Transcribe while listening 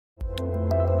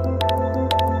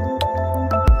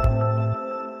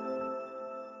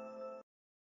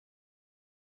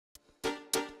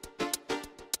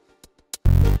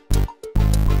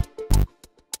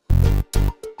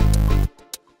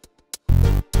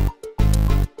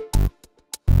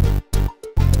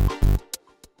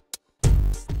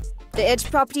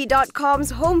TheEdgeProperty.com's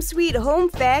Home Sweet Home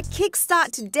Fair kickstart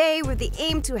today with the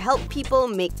aim to help people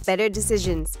make better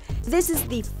decisions. This is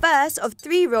the first of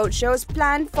 3 roadshows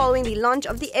planned following the launch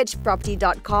of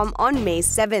TheEdgeProperty.com on May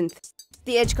 7th.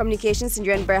 The Edge Communications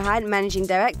Sendirian Berhad Managing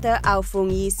Director Au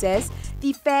Fung Yee says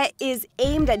the fair is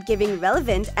aimed at giving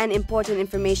relevant and important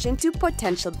information to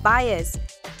potential buyers.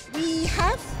 We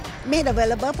have made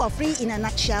available for free, in a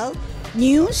nutshell,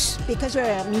 news, because we're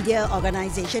a media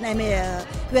organisation and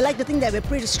we like to think that we're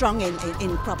pretty strong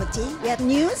in property. We have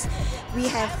news, we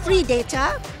have free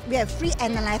data, we have free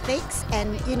analytics,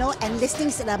 and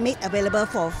listings that are made available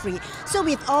for free. So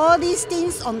with all these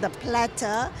things on the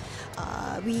platter,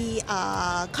 we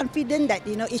are confident that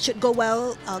it should go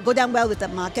down well with the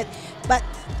market. But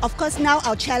of course, now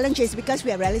our challenge is, because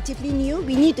we are relatively new,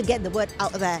 we need to get the word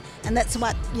out there, and that's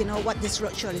what what this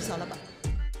roadshow is all about.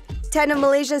 10 of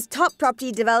Malaysia's top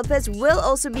property developers will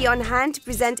also be on hand to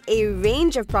present a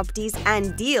range of properties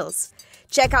and deals.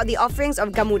 Check out the offerings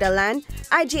of Gamuda Land,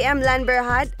 IJM Land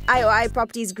Berhad, IOI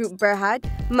Properties Group Berhad,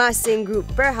 Masing Group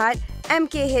Berhad,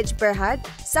 MKH Berhad,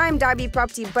 Sime Darby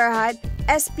Property Berhad,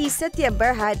 SP Setia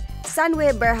Berhad,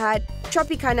 Sunway Berhad,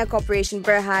 Tropicana Corporation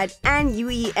Berhad, and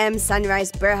UEM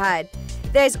Sunrise Berhad.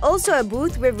 There is also a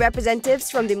booth with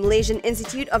representatives from the Malaysian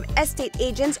Institute of Estate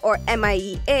Agents, or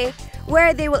MIEA,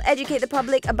 where they will educate the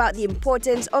public about the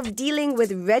importance of dealing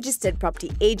with registered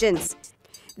property agents.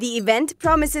 The event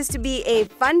promises to be a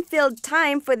fun-filled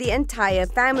time for the entire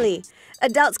family.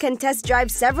 Adults can test drive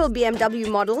several BMW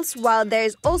models, while there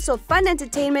is also fun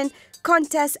entertainment,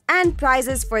 contests and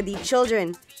prizes for the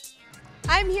children.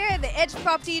 I'm here at the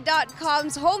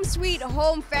TheEdgeProperty.com's Home Sweet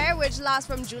Home Fair, which lasts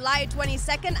from July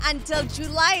 22nd until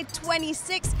July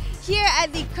 26th here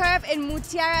at the Curve in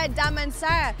Mutiara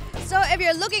Damansara. So if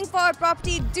you're looking for a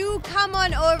property, do come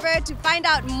on over to find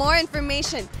out more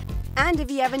information. And if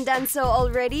you haven't done so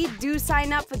already, do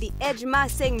sign up for the Edge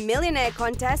Masing Millionaire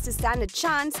Contest to stand a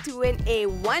chance to win a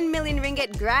 1 million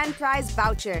ringgit grand prize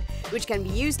voucher, which can be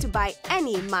used to buy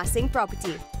any Masing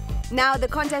property. Now, the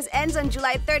contest ends on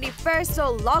July 31st,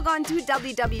 so log on to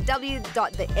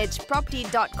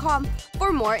www.theedgeproperty.com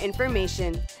for more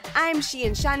information. I'm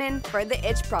Sheehan Shannon for The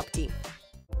Edge Property.